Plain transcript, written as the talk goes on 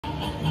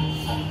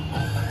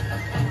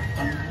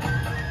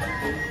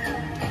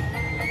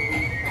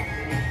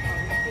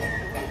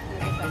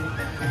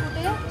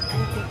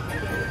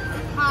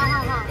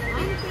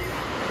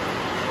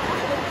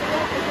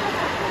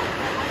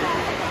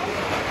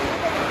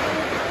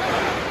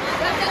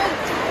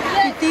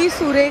इतकी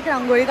सुरेख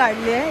रांगोळी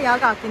काढली आहे या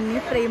काकींनी.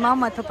 प्रेमा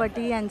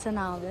मथपटी यांचं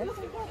नाव आहे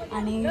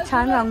आणि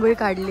छान रांगोळी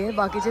काढली आहे.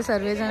 बाकीचे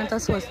सर्वजण आता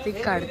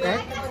स्वस्तिक काढत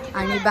आहेत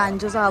आणि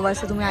बँजोचा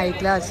आवाज तुम्ही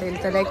ऐकला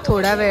असेल तर एक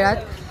थोड्या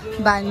वेळात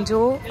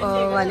बँजो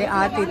वाले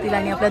आत येतील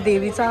आणि आपल्या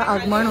देवीचं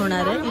आगमन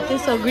होणार आहे. इथे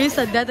सगळी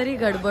सध्या तरी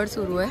गडबड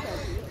सुरू आहे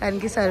कारण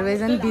की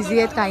सर्वजण बिझी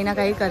आहेत काही ना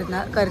काही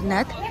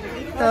करण्यात.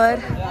 तर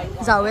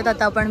जाऊयात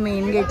आता आपण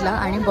मेन गेटला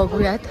आणि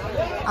बघूयात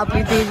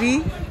आपली देवी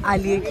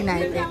आली आहे की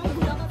नाही ते.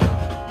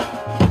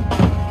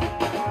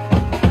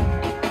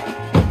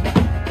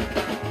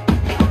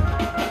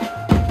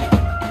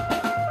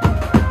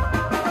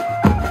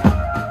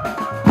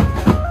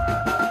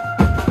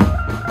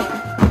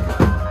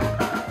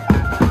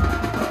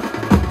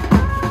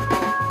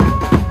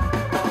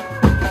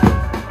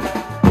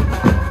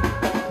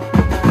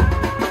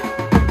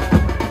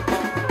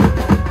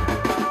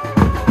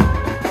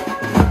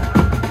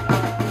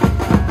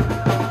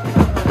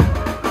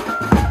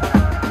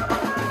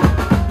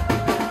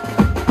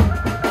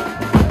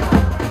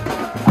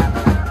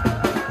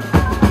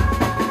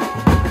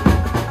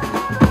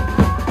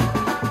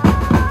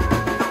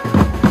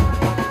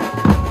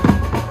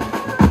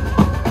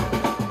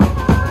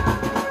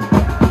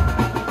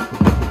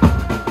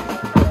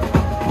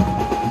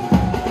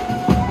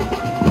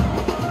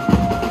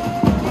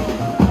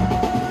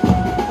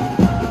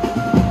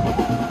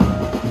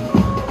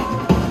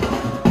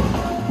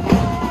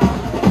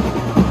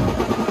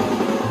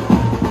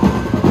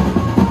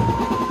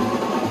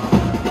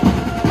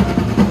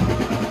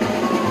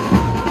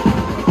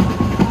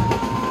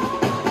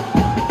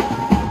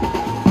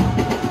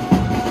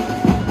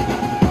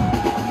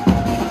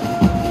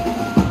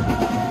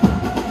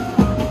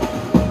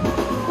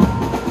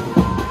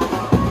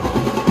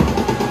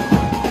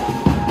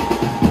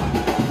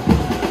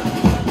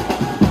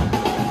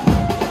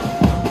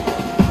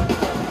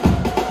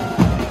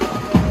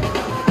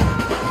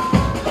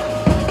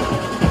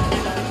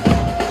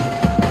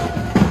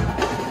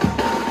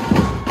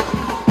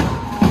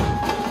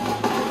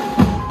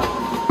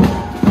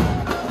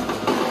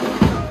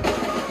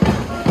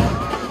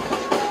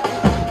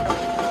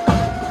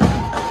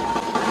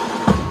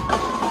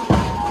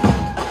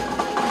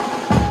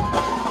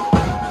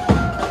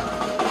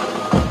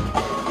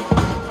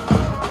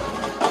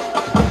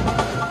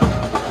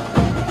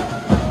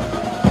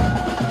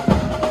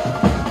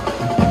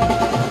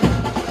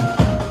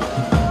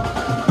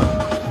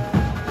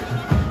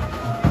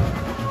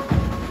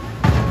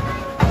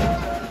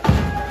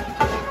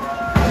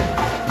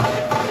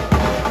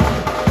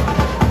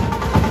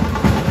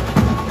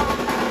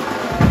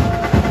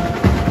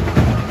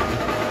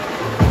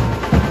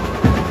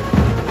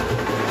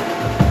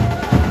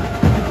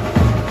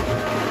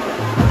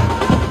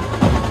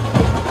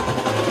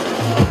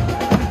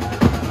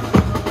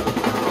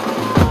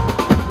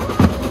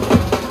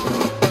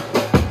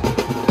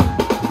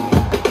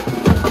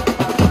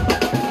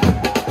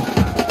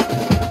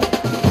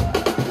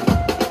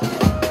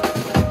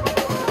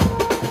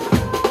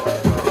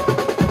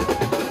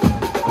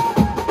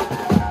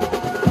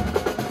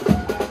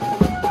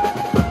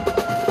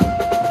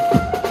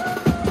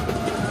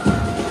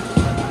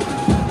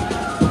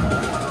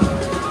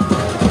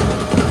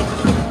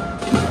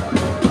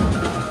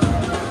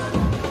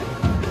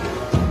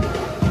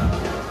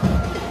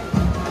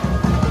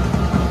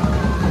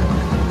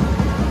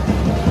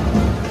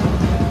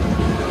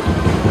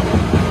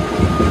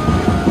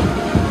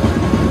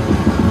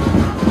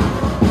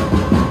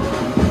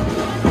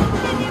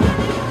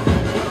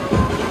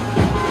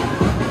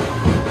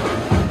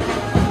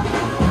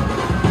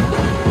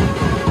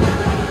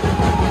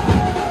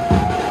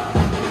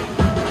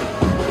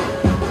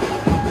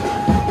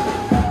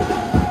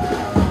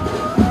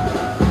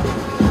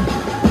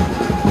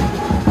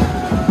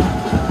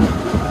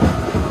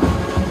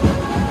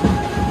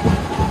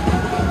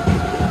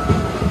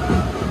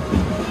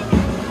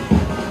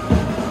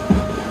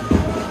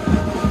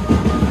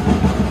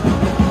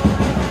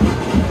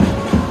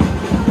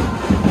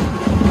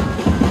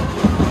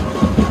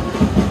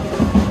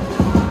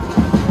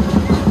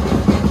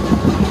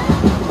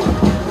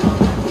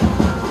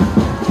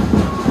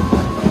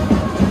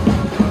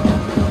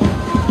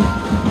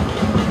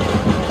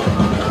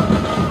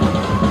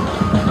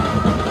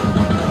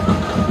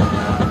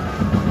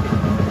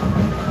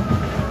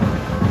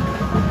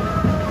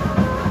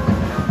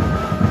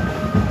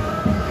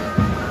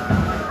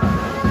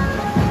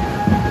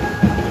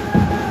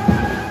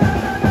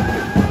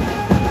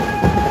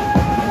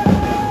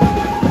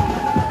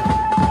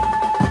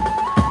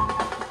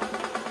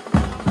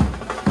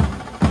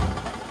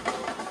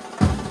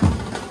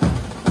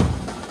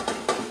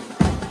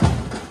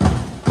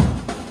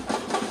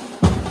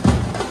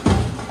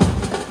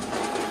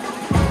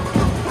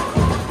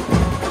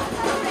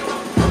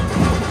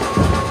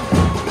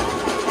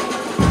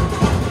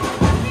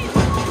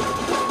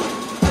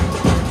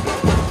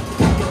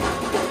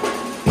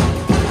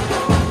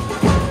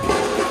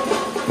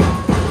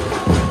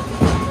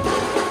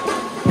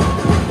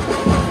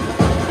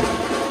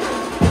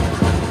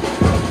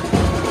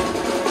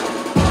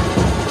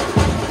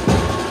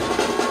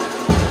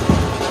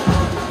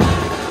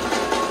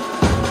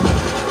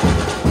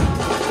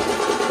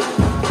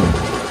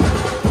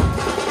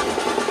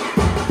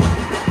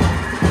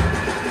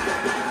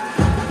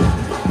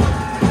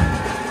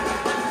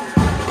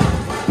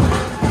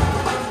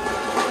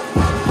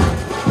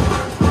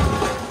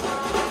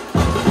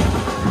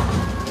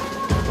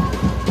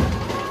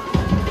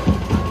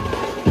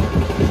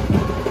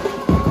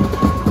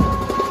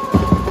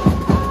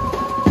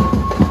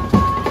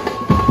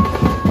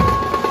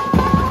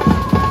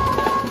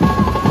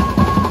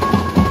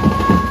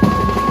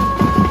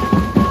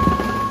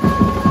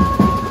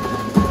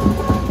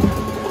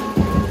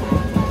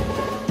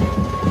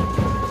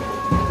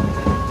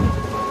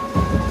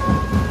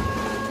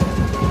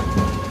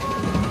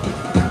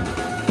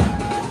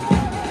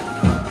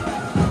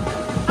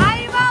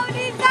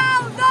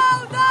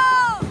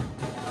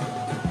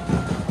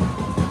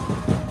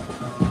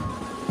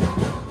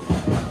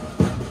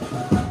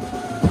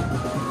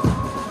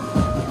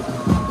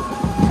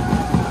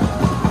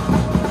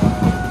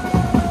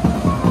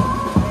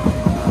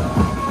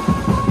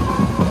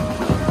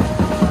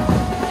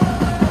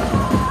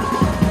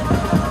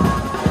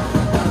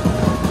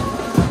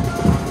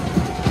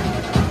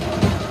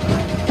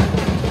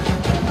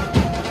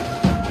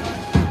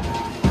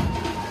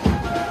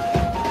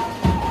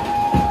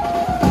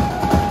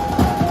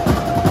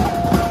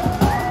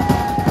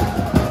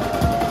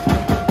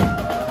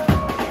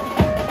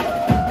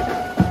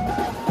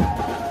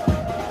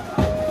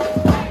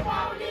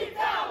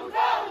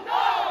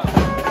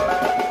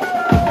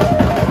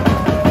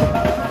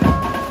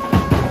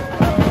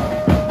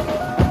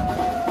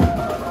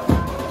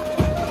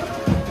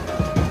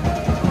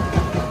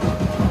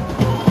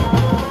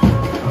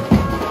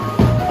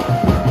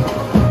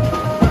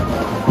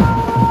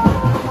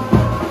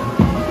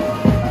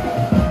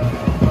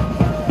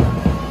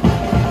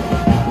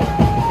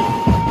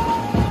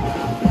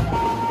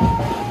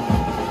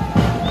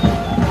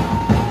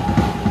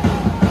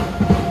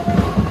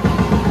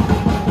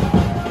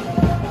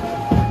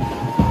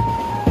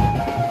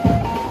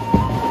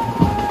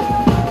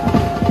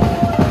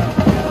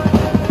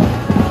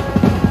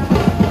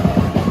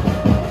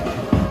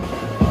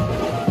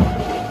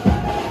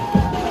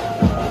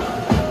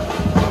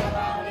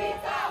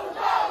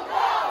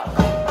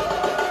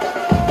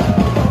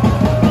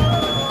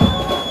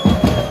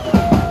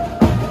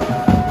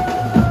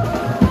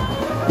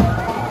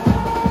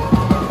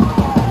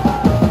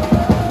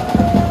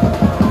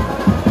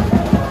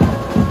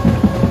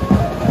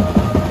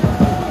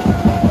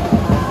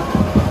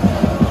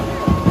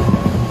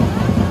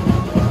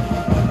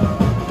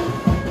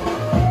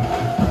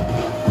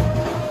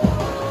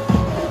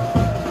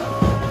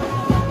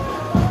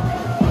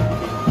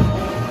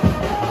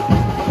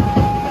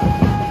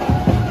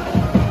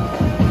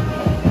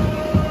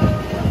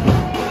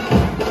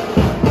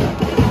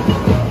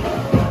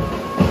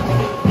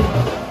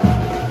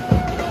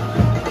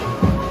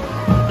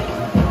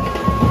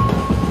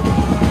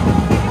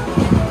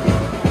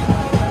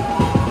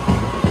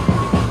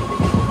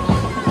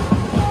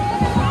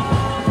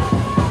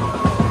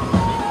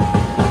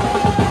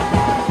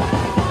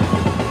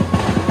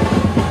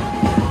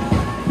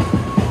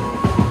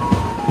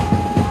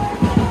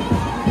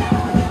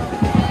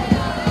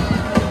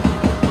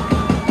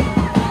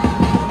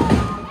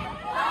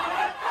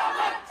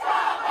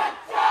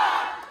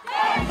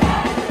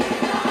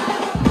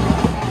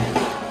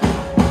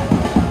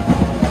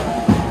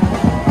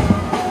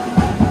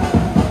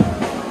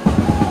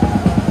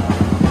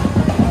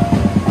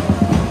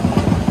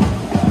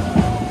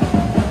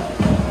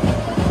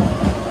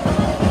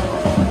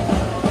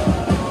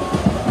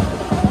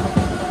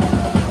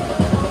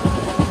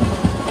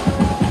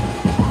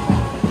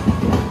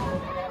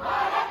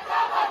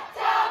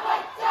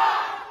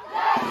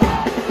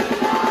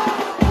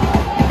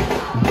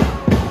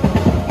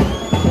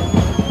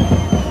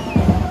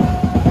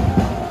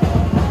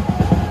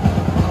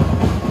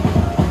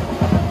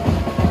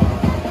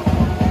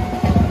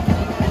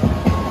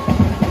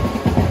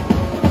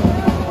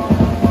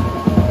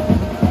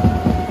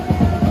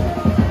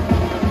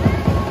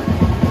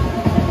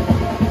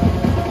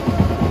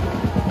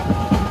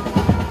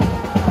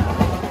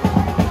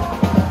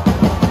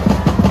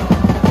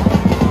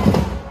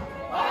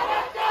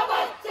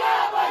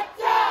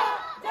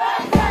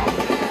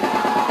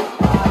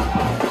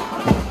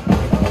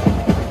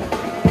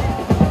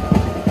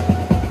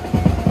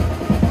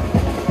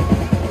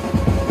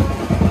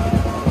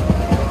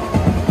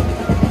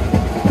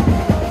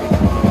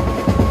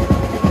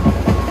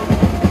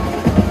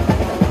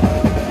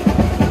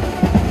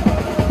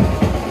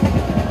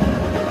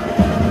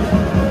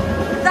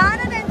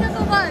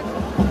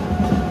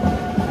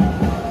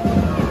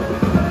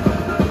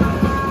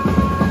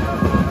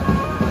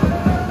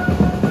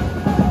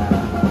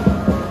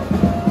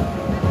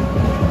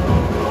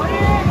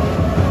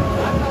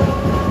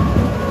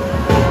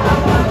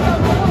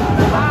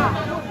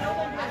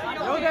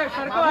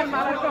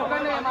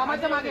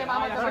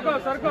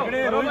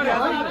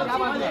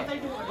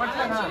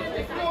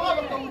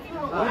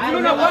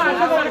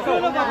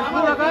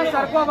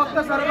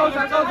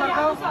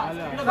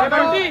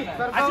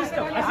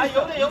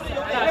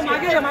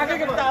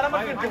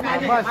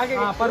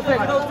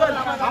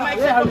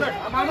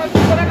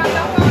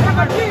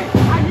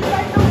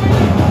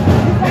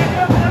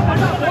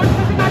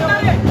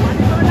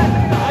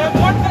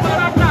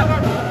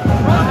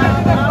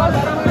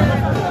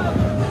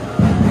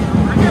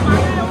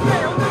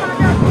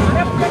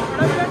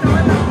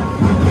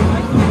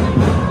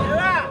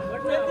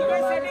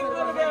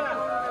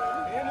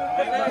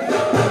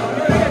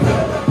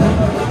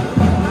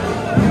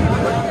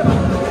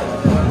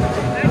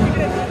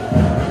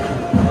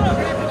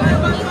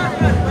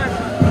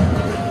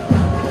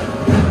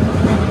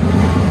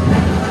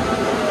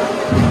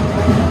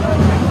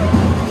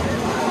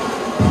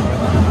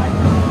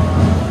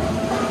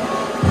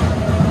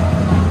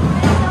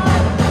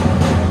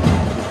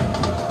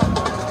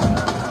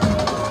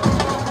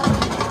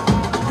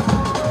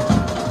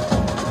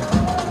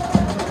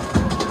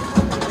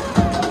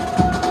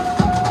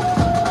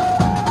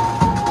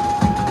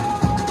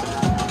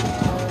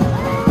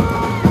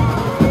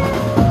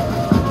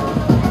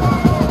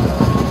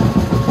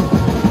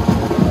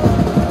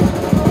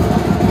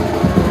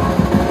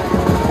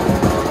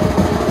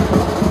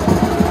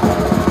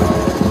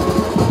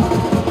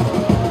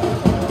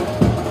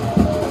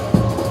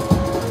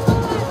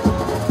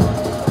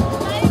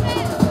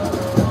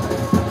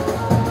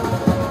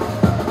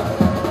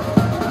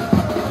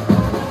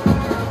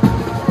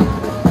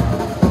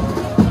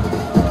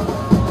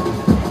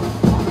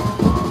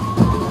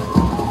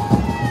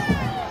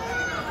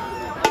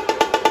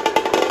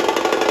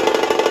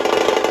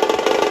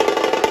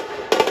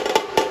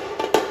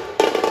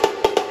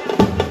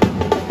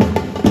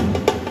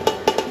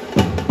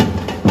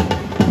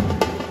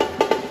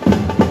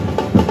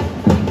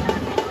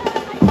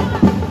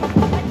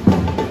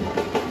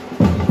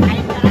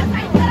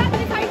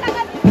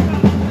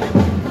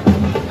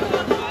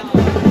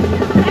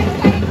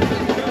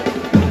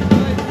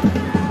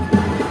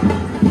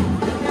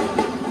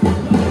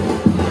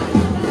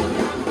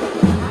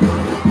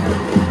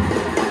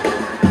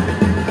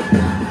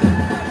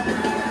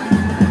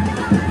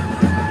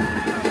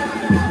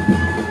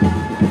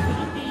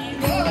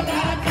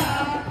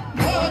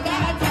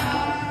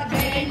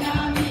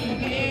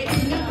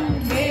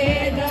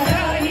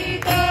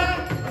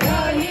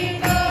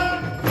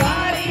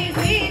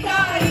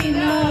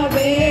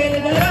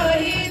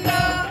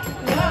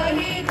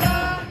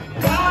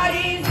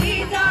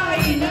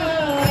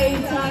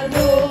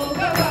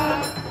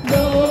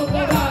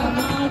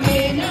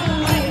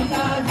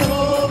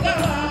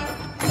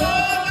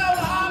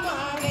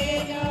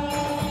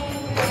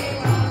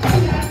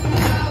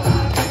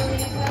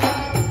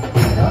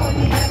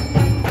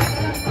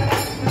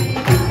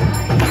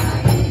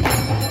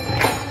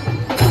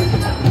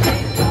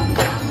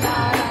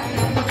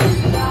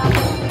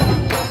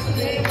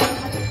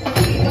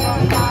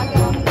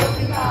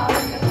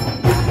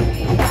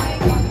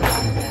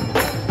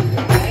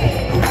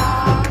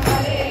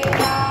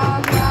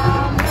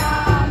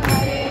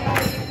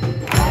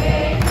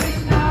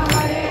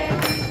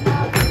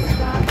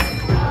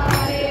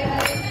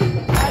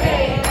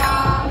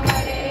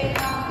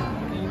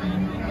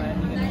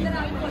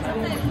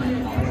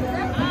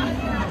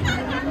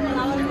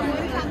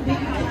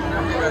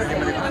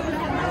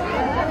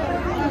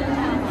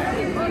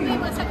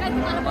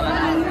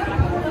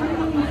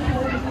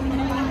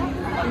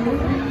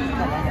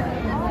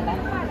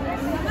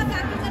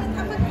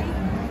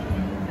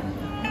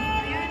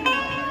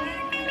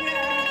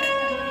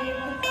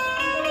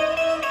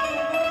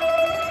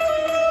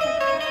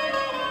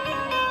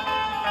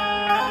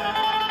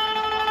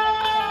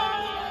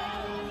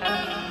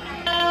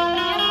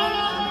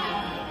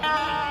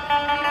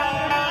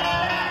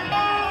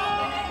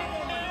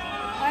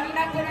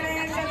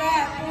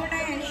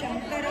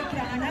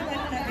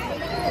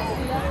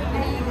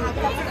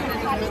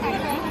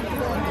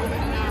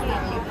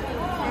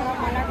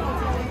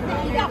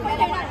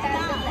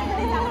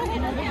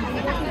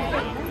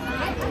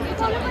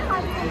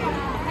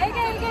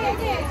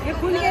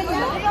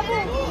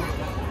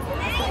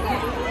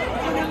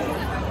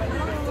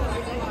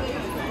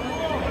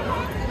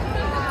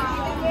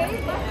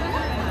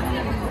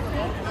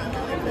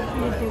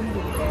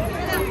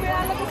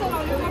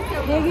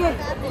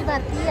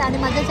 भारती आणि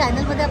माझ्या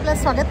चॅनलमध्ये आपलं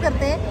स्वागत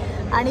करते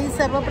आणि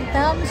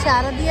सर्वप्रथम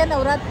शारदीय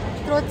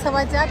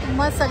नवरात्रोत्सवाच्या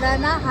तुम्हा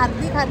सगळ्यांना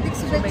हार्दिक हार्दिक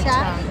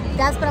शुभेच्छा।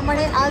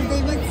 त्याचप्रमाणे आज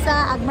देवीचा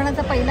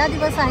आगमनाचा पहिला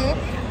दिवस आहे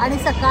आणि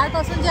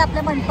सकाळपासून जे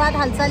आपल्या मंडपात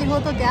हालचाली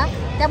होत होत्या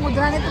त्या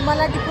मुद्राने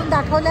तुम्हाला टिपून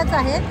दाखवल्याच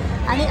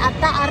आहेत आणि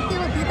आता आरती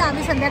होती तर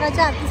आम्ही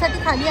संध्याकाळच्या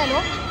आरतीसाठी खाली आलो।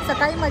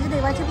 सकाळी माझी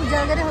देवाची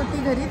पूजा वगैरे होती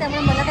घरी,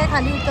 त्यामुळे मला काही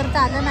खाली उतरता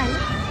आलं नाही।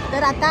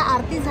 तर आता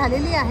आरती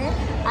झालेली आहे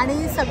आणि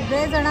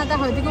सगळेजण आता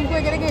हळदी कुंकू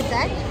वगैरे घेत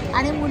आहेत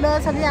आणि मुलं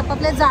सगळी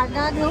आपापल्या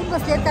जागा घेऊन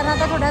बसली आहेत, कारण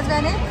आता थोड्याच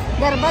वेळाने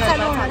गरबा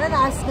चालू होणार आहे,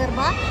 रास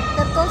गरबा।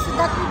 तर तो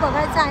सुद्धा खूप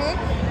बघायचा आहे,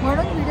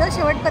 म्हणून व्हिडिओ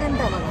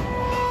शेवटपर्यंत बघा।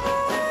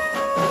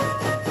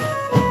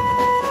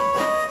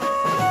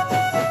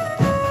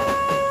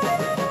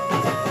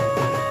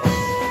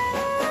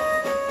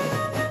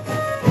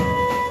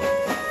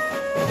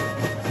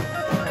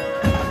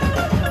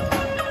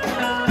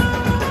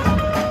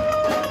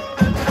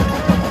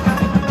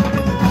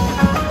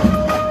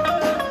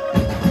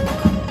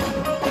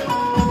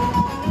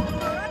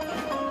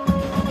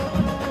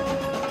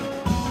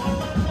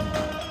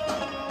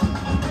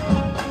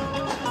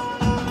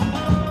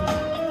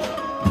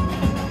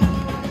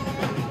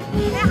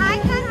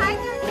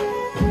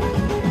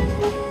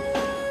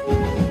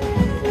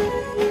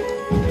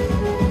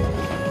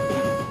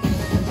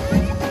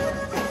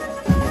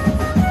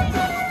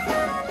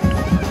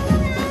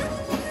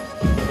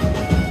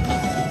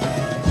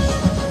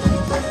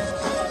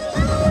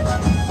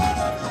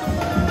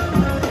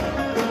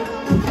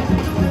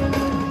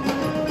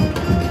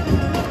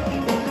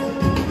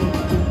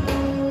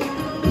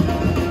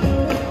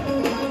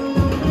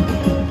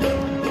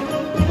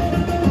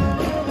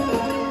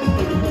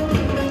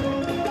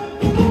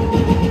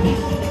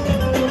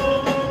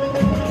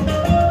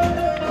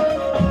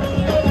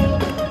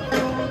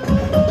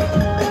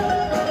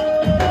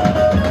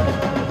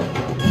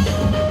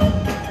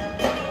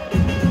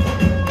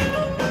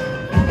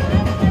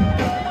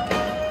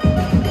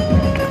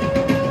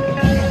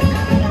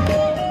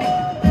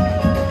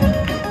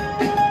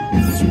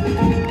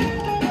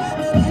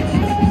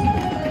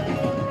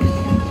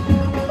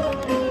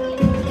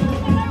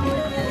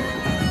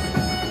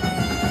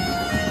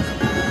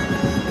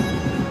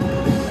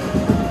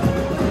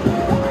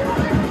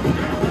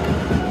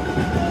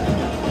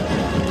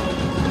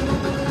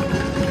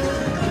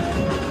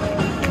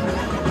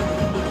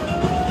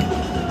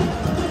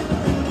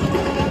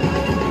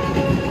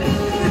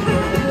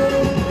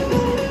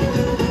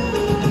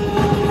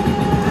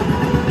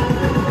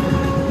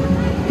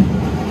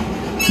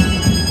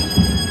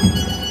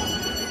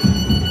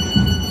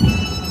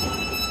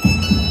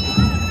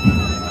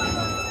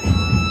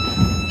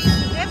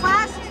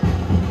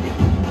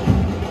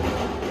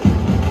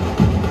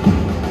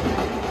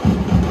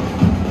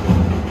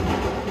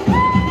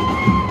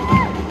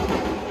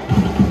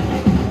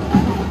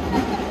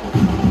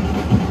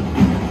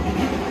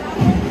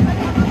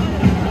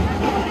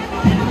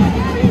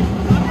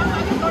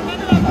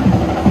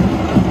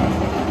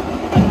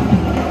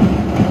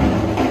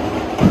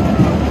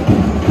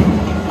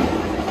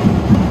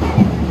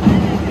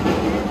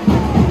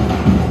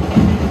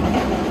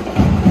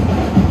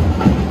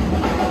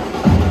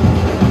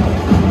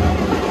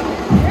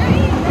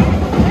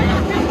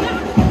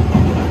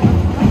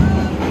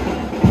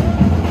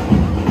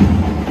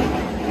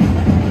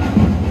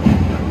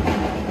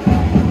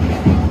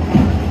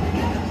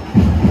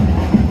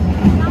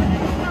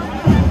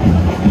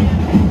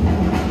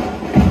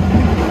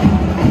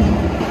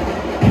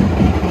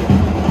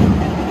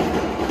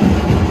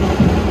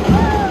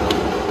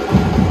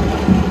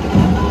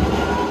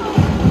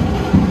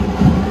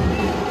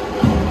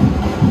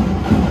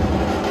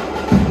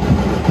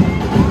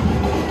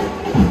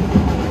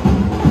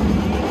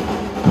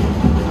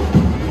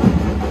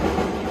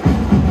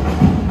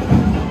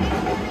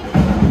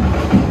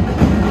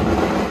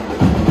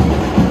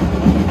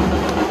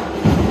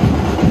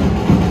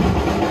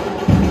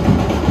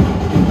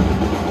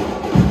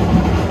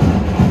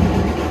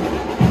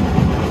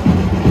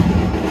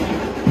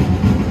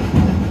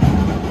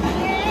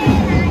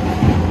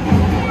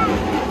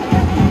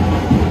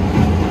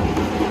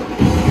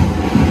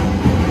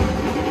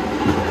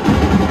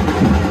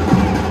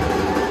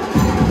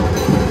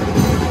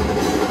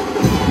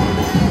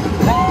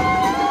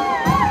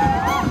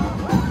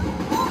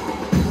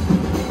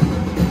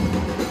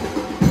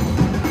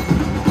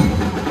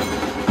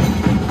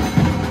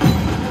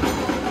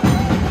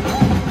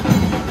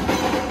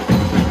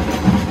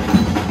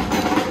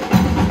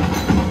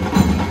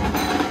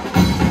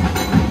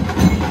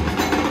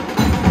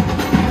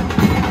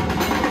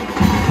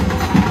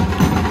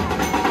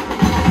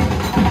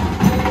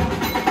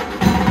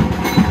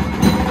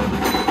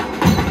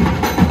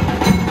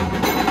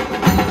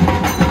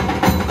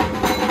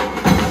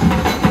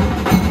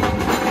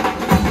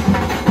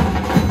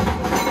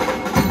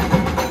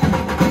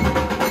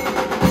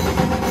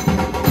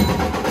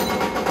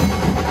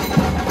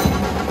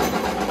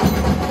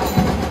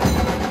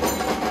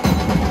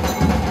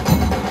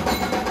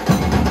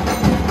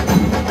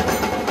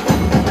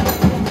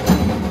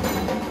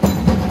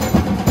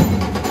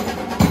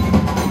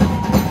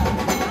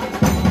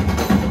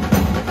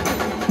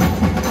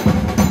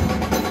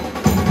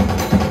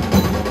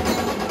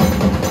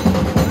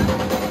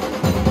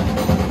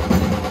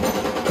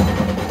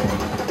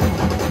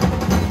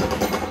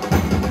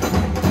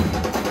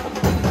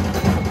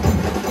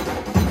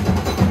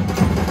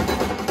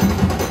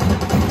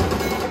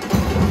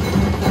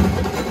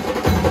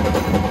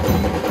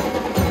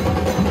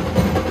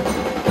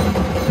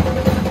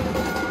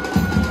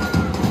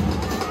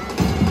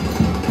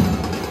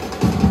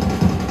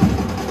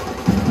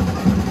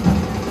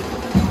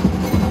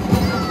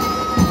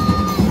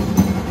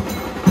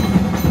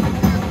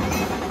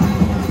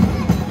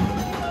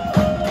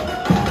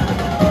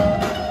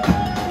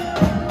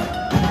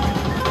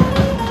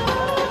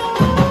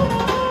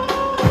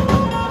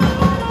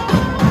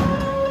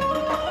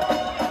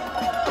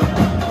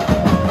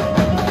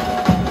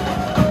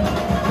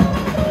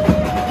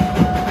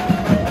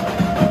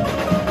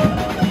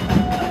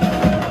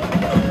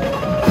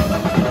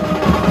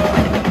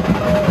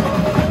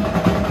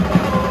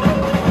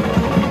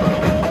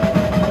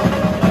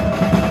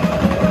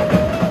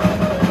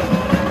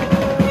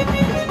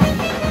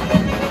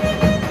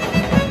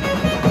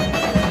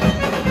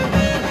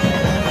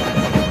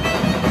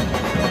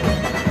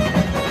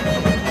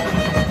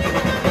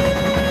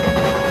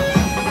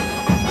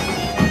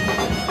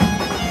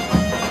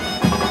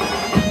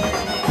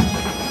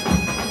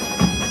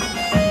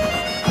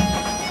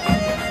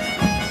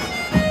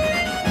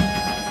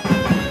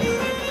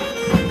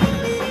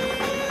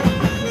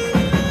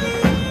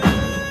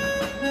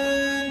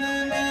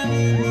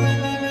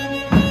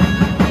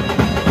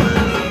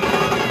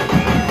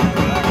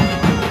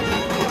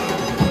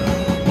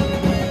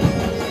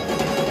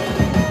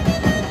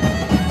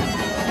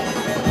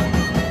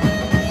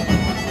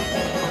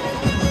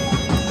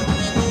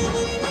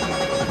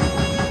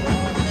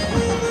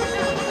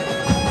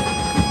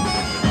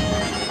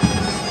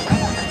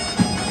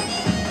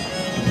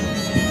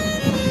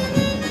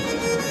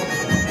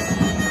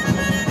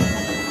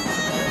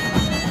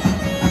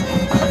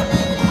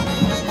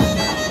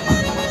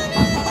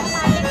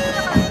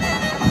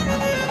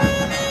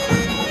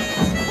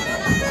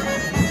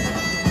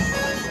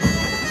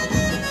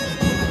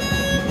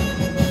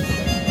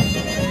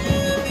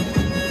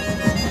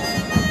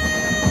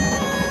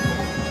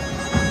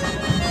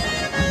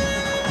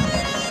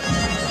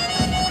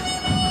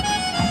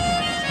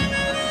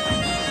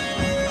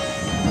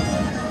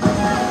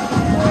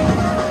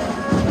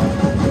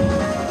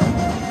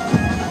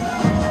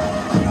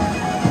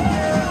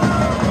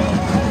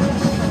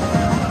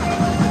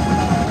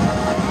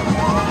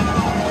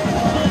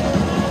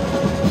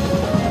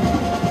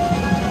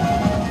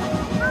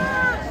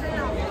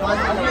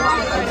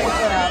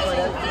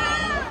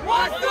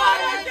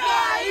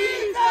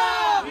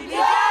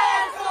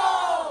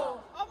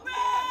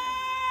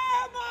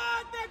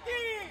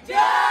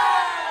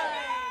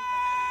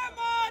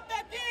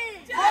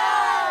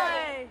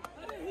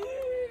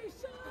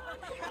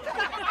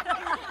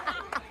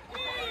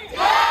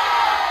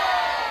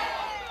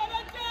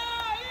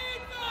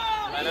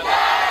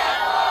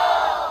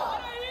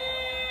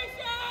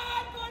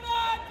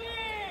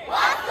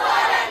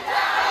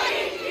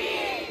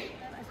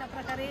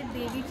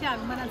 देवीच्या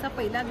आगमनाचा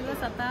पहिला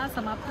दिवस आता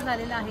समाप्त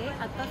झालेला आहे।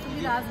 आता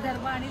तुम्ही रास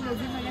गरबा आणि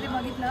लेझिम वगैरे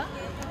बघितलं,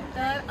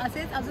 तर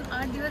असेच अजून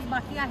 8 दिवस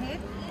बाकी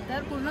आहेत।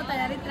 तर पूर्ण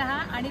तयारीत राहा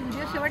आणि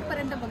व्हिडिओ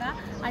शेवटपर्यंत बघा।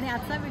 आणि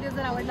आजचा व्हिडिओ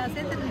जर आवडला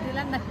असेल तर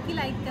व्हिडिओला नक्की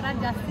लाईक करा,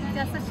 जास्तीत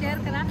जास्त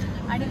शेअर करा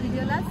आणि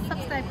व्हिडिओला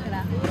सबस्क्राईब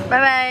करा। Bye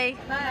bye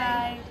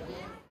bye.